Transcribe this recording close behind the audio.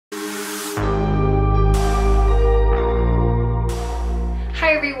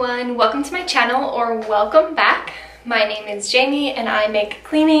everyone, welcome to my channel, or welcome back. My name is Jamie and I make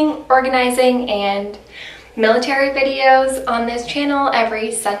cleaning, organizing, and military videos on this channel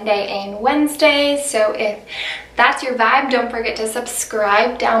every Sunday and Wednesday. So if that's your vibe, don't forget to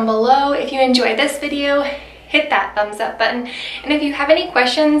subscribe down below. If you enjoyed this video, hit that thumbs up button. And if you have any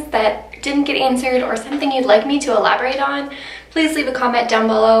questions that didn't get answered or something you'd like me to elaborate on, please leave a comment down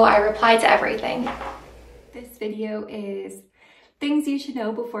below. I reply to everything. This video is Things You Should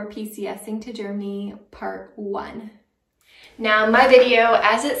Know Before PCSing to Germany, Part 1. Now, my video,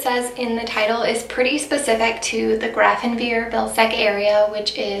 as it says in the title, is pretty specific to the Grafenwoehr, Vilseck area,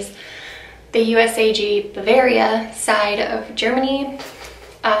 which is the USAG Bavaria side of Germany.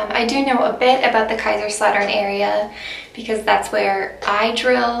 I do know a bit about the Kaiserslautern area because that's where I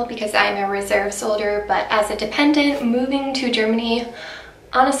drill, because I'm a reserve soldier, but as a dependent moving to Germany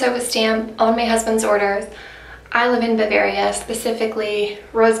on a service stamp on my husband's orders, I live in Bavaria, specifically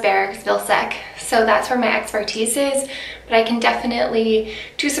Rose Barracks, Vilseck. So that's where my expertise is, but I can definitely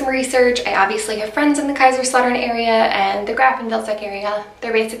do some research. I obviously have friends in the Kaiserslautern area and the Grafenwoehr area.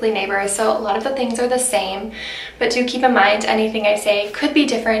 They're basically neighbors, so a lot of the things are the same, but do keep in mind anything I say could be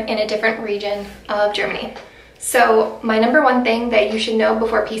different in a different region of Germany. So my number one thing that you should know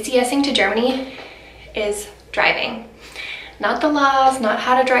before PCSing to Germany is driving. Not the laws, not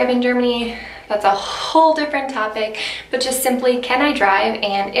how to drive in Germany. That's a whole different topic, but just simply, can I drive?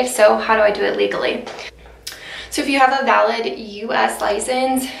 And if so, how do I do it legally? So if you have a valid US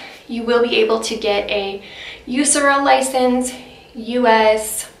license, you will be able to get a usareur license,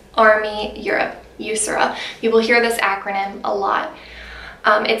 US Army Europe, usareur. You will hear this acronym a lot.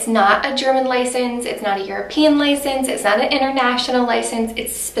 It's not a German license, it's not a European license, it's not an international license.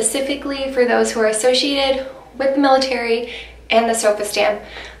 It's specifically for those who are associated with the military and the SOFA stamp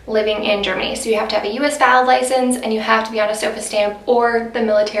living in Germany. So you have to have a US valid license and you have to be on a SOFA stamp or the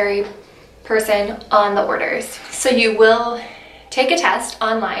military person on the orders. So you will take a test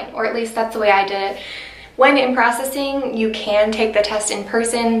online, or at least that's the way I did it. When in processing, you can take the test in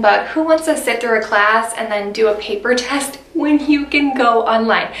person, but who wants to sit through a class and then do a paper test when you can go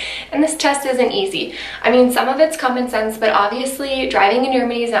online? And this test isn't easy. I mean, some of it's common sense, but obviously driving in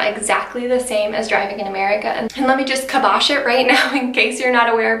Germany is not exactly the same as driving in America. And let me just kibosh it right now in case you're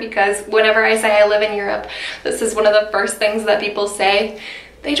not aware, because whenever I say I live in Europe, this is one of the first things that people say.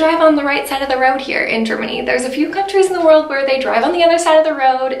 They drive on the right side of the road here in Germany. There's a few countries in the world where they drive on the other side of the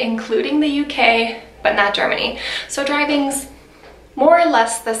road, including the UK, but not Germany. So driving's more or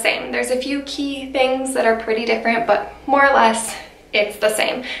less the same. There's a few key things that are pretty different, but more or less it's the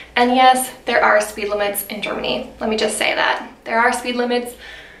same. And yes, there are speed limits in Germany. Let me just say that. There are speed limits.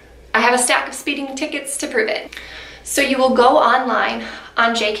 I have a stack of speeding tickets to prove it. So you will go online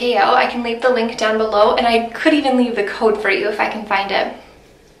on JKO. I can leave the link down below, and I could even leave the code for you if I can find it.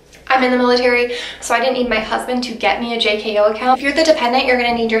 I'm in the military, so I didn't need my husband to get me a JKO account. If you're the dependent, you're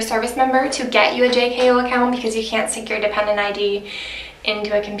gonna need your service member to get you a JKO account because you can't sync your dependent ID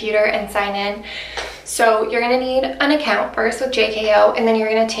into a computer and sign in. So you're gonna need an account first with JKO, and then you're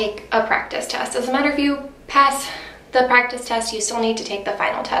gonna take a practice test. Doesn't matter if you pass the practice test, you still need to take the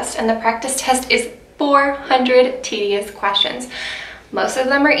final test. And the practice test is 400 tedious questions. Most of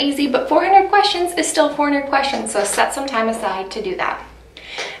them are easy, but 400 questions is still 400 questions, so set some time aside to do that.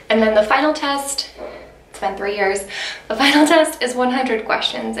 And then the final test, it's been 3 years, the final test is 100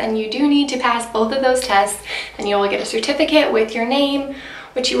 questions, and you do need to pass both of those tests, and you will get a certificate with your name,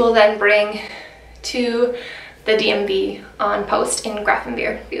 which you will then bring to the DMV on post in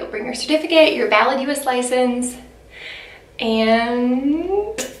Grafenwoehr. You'll bring your certificate, your valid US license, and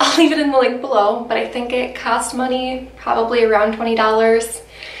I'll leave it in the link below, but I think it costs money, probably around $20,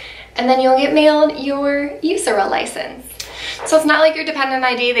 and then you'll get mailed your usareur license. So it's not like your dependent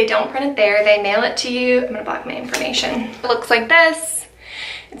ID, they don't print it there, they mail it to you. I'm gonna block my information. It looks like this.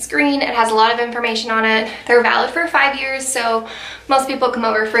 It's green, it has a lot of information on it. They're valid for 5 years, so most people come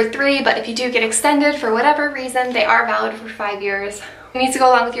over for 3, but if you do get extended for whatever reason, they are valid for 5 years. It needs to go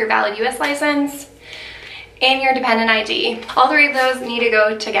along with your valid US license and your dependent ID. All 3 of those need to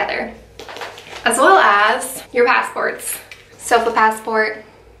go together, as well as your passports. SOFA passport,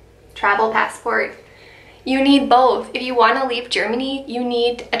 travel passport. You need both. If you want to leave Germany, you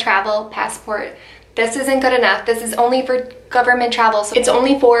need a travel passport. This isn't good enough. This is only for government travel. So it's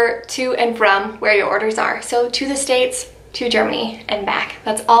only for to and from where your orders are. So to the States, to Germany, and back.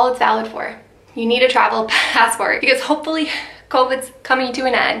 That's all it's valid for. You need a travel passport because hopefully COVID's coming to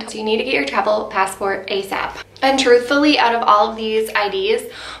an end. So you need to get your travel passport ASAP. And truthfully, out of all of these IDs,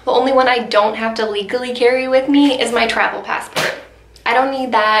 the only one I don't have to legally carry with me is my travel passport. I don't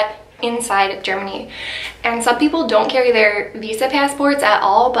need that inside of Germany. And some people don't carry their visa passports at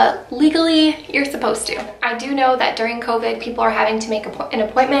all, but legally you're supposed to. I do know that during COVID, people are having to make an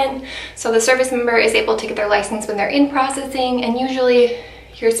appointment, so the service member is able to get their license when they're in processing, and usually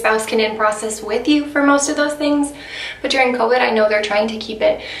your spouse can in process with you for most of those things. But during COVID, I know they're trying to keep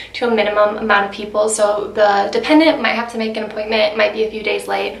it to a minimum amount of people, so the dependent might have to make an appointment, might be a few days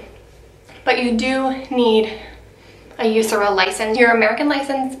late. But you do need a usareur license. Your American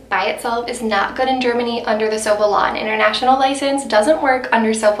license by itself is not good in Germany under the SOFA law. An international license doesn't work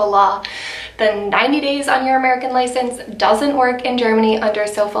under SOFA law. The 90 days on your American license doesn't work in Germany under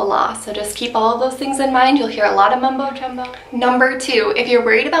SOFA law. So just keep all of those things in mind. You'll hear a lot of mumbo jumbo. Number two, if you're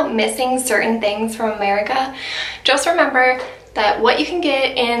worried about missing certain things from America, just remember that what you can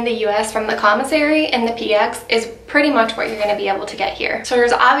get in the US from the commissary and the PX is pretty much what you're going to be able to get here. So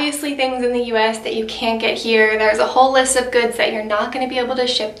there's obviously things in the US that you can't get here. There's a whole list of goods that you're not going to be able to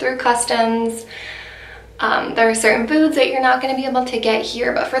ship through customs. There are certain foods that you're not going to be able to get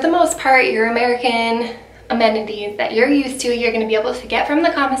here, but for the most part, your American amenities that you're used to, you're going to be able to get from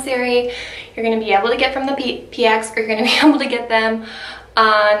the commissary, you're going to be able to get from the PX, or you're going to be able to get them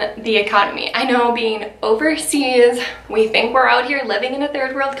on the economy. I know being overseas, we think we're out here living in a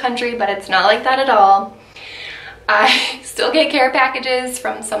third world country, but it's not like that at all. I still get care packages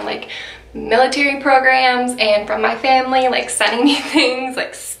from some like military programs and from my family, like sending me things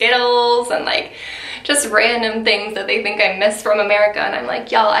like Skittles and like just random things that they think I miss from America, and I'm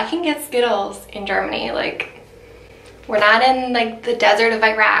like, y'all, I can get Skittles in Germany. Like, we're not in like the desert of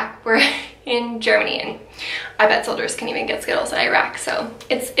Iraq, we're in Germany, and I bet soldiers can even get Skittles in Iraq. So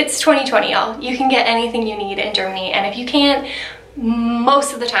it's 2020, y'all. You can get anything you need in Germany, and if you can't,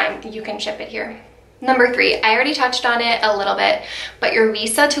 most of the time you can ship it here. Number three, I already touched on it a little bit, but your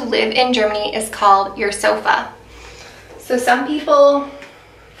visa to live in Germany is called your SOFA. So some people,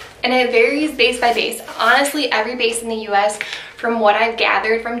 and it varies base by base. Honestly, every base in the US, from what I've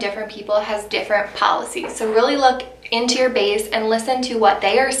gathered from different people, has different policies. So really look into your base and listen to what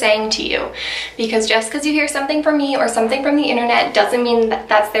they are saying to you, because just because you hear something from me or something from the internet doesn't mean that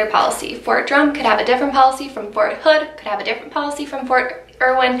that's their policy. Fort Drum could have a different policy from Fort Hood, could have a different policy from Fort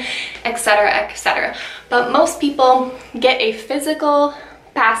Irwin, etc., etc. But most people get a physical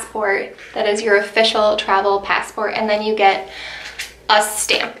passport that is your official travel passport, and then you get a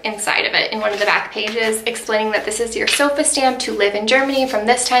stamp inside of it in one of the back pages explaining that this is your SOFA stamp to live in Germany from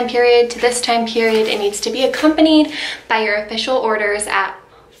this time period to this time period. It needs to be accompanied by your official orders at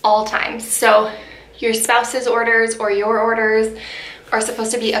all times. So your spouse's orders or your orders are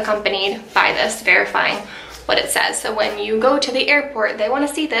supposed to be accompanied by this, verifying what it says. So when you go to the airport, they want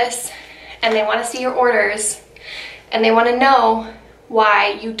to see this, and they want to see your orders, and they want to know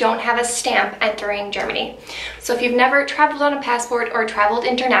why you don't have a stamp entering Germany. So if you've never traveled on a passport or traveled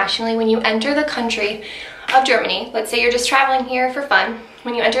internationally, when you enter the country of Germany, let's say you're just traveling here for fun,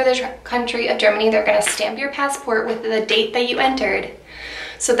 when you enter the country of Germany, they're going to stamp your passport with the date that you entered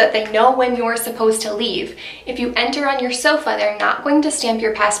so that they know when you're supposed to leave. If you enter on your SOFA, they're not going to stamp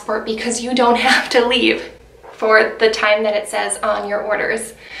your passport because you don't have to leave for the time that it says on your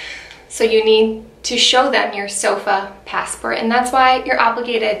orders. So you need to show them your SOFA passport, and that's why you're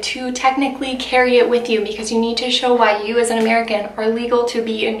obligated to technically carry it with you, because you need to show why you as an American are legal to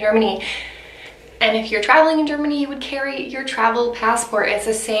be in Germany. And if you're traveling in Germany, you would carry your travel passport. It's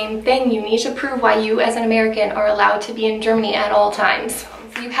the same thing. You need to prove why you as an American are allowed to be in Germany at all times.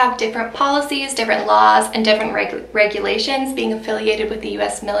 You have different policies, different laws, and different regulations being affiliated with the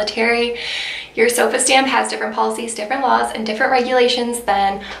US military. Your SOFA stamp has different policies, different laws, and different regulations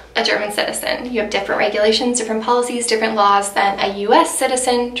than a German citizen. You have different regulations, different policies, different laws than a US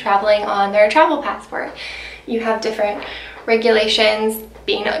citizen traveling on their travel passport. You have different regulations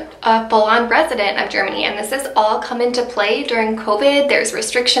being a full-on resident of Germany, and this has all come into play during COVID. There's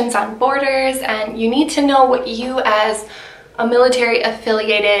restrictions on borders, and you need to know what you as a military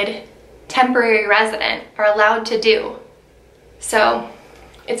affiliated temporary resident are allowed to do. So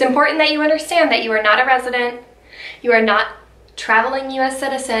it's important that you understand that you are not a resident, you are not traveling US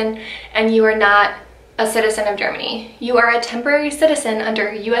citizen, and you are not a citizen of Germany. You are a temporary citizen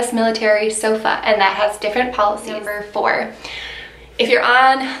under US military SOFA, and that has different policies. Number 4, if you're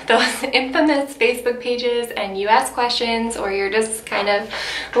on those infamous Facebook pages and you ask questions, or you're just kind of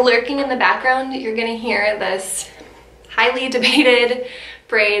lurking in the background, you're gonna hear this highly debated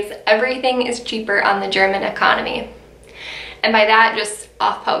phrase, everything is cheaper on the German economy. And by that, just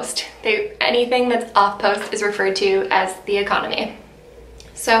off-post. Anything that's off-post is referred to as the economy.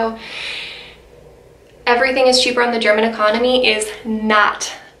 So everything is cheaper on the German economy is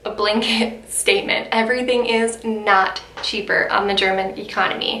not a blanket statement. Everything is not cheaper on the German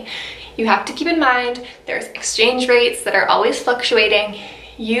economy. You have to keep in mind there's exchange rates that are always fluctuating.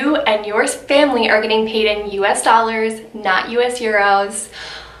 You and your family are getting paid in US dollars, not US euros.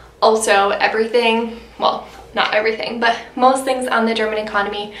 Also, everything, well, not everything, but most things on the German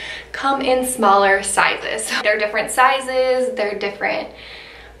economy come in smaller sizes. They're different sizes, they're different,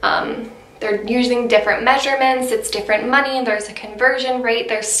 they're using different measurements, it's different money, there's a conversion rate,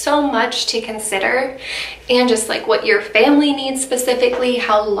 there's so much to consider. And just like what your family needs specifically,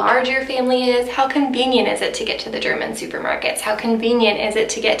 how large your family is, how convenient is it to get to the German supermarkets, how convenient is it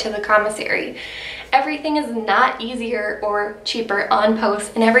to get to the commissary. Everything is not easier or cheaper on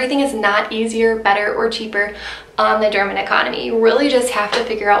post, and everything is not easier, better, or cheaper on the German economy. You really just have to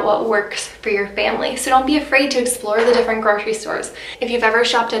figure out what works for your family. So don't be afraid to explore the different grocery stores. If you've ever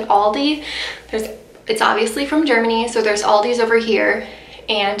shopped at Aldi, it's obviously from Germany, so there's Aldi's over here,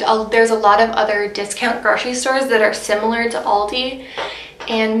 and there's a lot of other discount grocery stores that are similar to Aldi.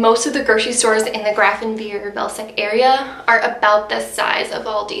 And most of the grocery stores in the Grafenwoehr, Vilseck area are about the size of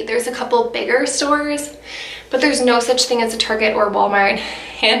Aldi. There's a couple bigger stores, but there's no such thing as a Target or Walmart.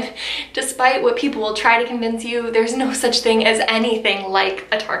 And despite what people will try to convince you, there's no such thing as anything like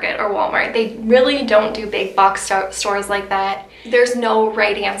a Target or Walmart. They really don't do big box stores like that. There's no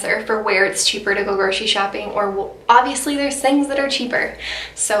right answer for where it's cheaper to go grocery shopping, or obviously there's things that are cheaper.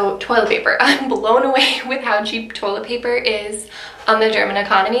 So toilet paper, I'm blown away with how cheap toilet paper is on the German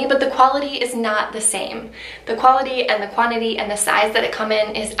economy, but the quality is not the same. The quality and the quantity and the size that it come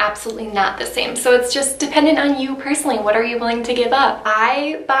in is absolutely not the same. So it's just dependent on you personally. What are you willing to give up?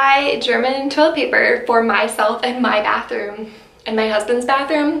 I buy German toilet paper for myself and my bathroom. And my husband's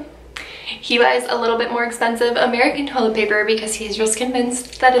bathroom, he buys a little bit more expensive American toilet paper because he's just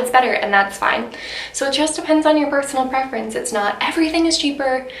convinced that it's better, and that's fine. So it just depends on your personal preference. It's not everything is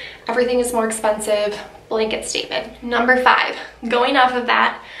cheaper, everything is more expensive. Blanket statement. Number 5, going off of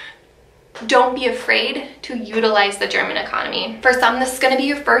that, don't be afraid to utilize the German economy. For some, this is going to be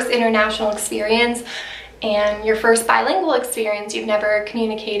your first international experience and your first bilingual experience. You've never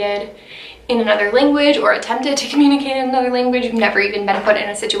communicated in another language or attempted to communicate in another language. You've never even been put in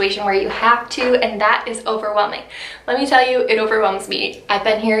a situation where you have to, and that is overwhelming. Let me tell you, it overwhelms me. I've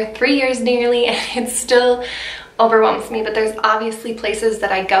been here 3 years nearly, and it's still overwhelms me, but there's obviously places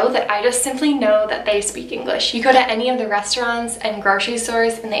that I go that I just simply know that they speak English. You go to any of the restaurants and grocery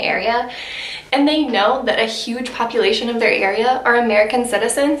stores in the area, and they know that a huge population of their area are American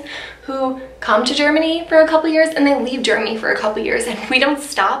citizens who come to Germany for a couple years and they leave Germany for a couple years, and we don't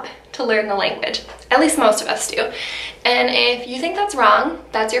stop to learn the language. At least most of us do. And if you think that's wrong,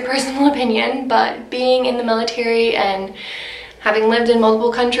 that's your personal opinion, but being in the military and having lived in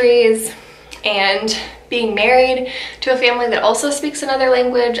multiple countries and being married to a family that also speaks another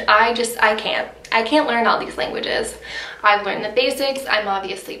language, I can't learn all these languages. I've learned the basics, I'm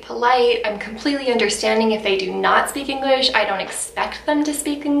obviously polite, I'm completely understanding if they do not speak English. I don't expect them to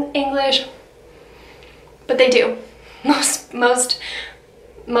speak English, but they do. Most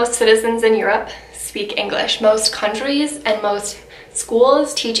citizens in Europe speak English. Most countries and most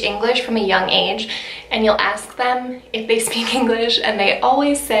schools teach English from a young age, and you'll ask them if they speak English, and they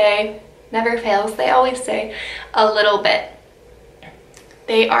always say, never fails, they always say a little bit.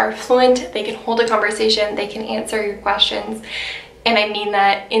 They are fluent, they can hold a conversation, they can answer your questions, and I mean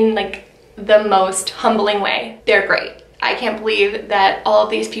that in like the most humbling way. They're great. I can't believe that all of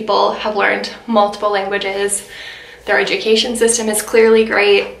these people have learned multiple languages. Their education system is clearly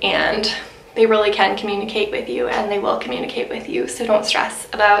great, and they really can communicate with you, and they will communicate with you. So don't stress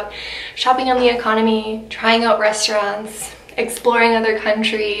about shopping on the economy, trying out restaurants, exploring other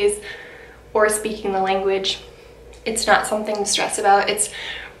countries, or speaking the language. It's not something to stress about. It's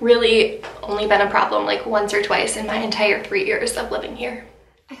really only been a problem like once or twice in my entire 3 years of living here.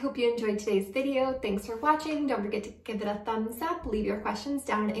 I hope you enjoyed today's video. Thanks for watching. Don't forget to give it a thumbs up. Leave your questions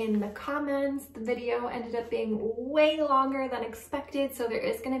down in the comments. The video ended up being way longer than expected, so there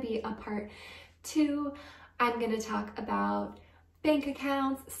is going to be a part 2. I'm going to talk about bank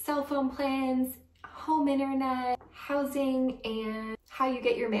accounts, cell phone plans, home internet, housing, and how you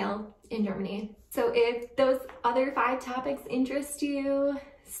get your mail in Germany. So if those other 5 topics interest you,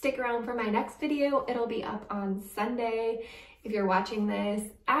 stick around for my next video. It'll be up on Sunday. If you're watching this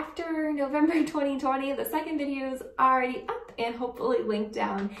after November 2020, the second video is already up and hopefully linked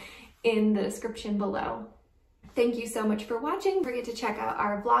down in the description below. Thank you so much for watching. Don't forget to check out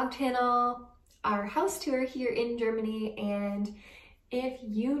our vlog channel, our house tour here in Germany, and if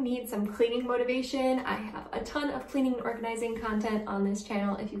you need some cleaning motivation, I have a ton of cleaning and organizing content on this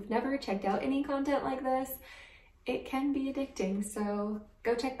channel. If you've never checked out any content like this, it can be addicting. So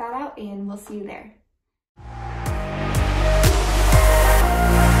go check that out and we'll see you there.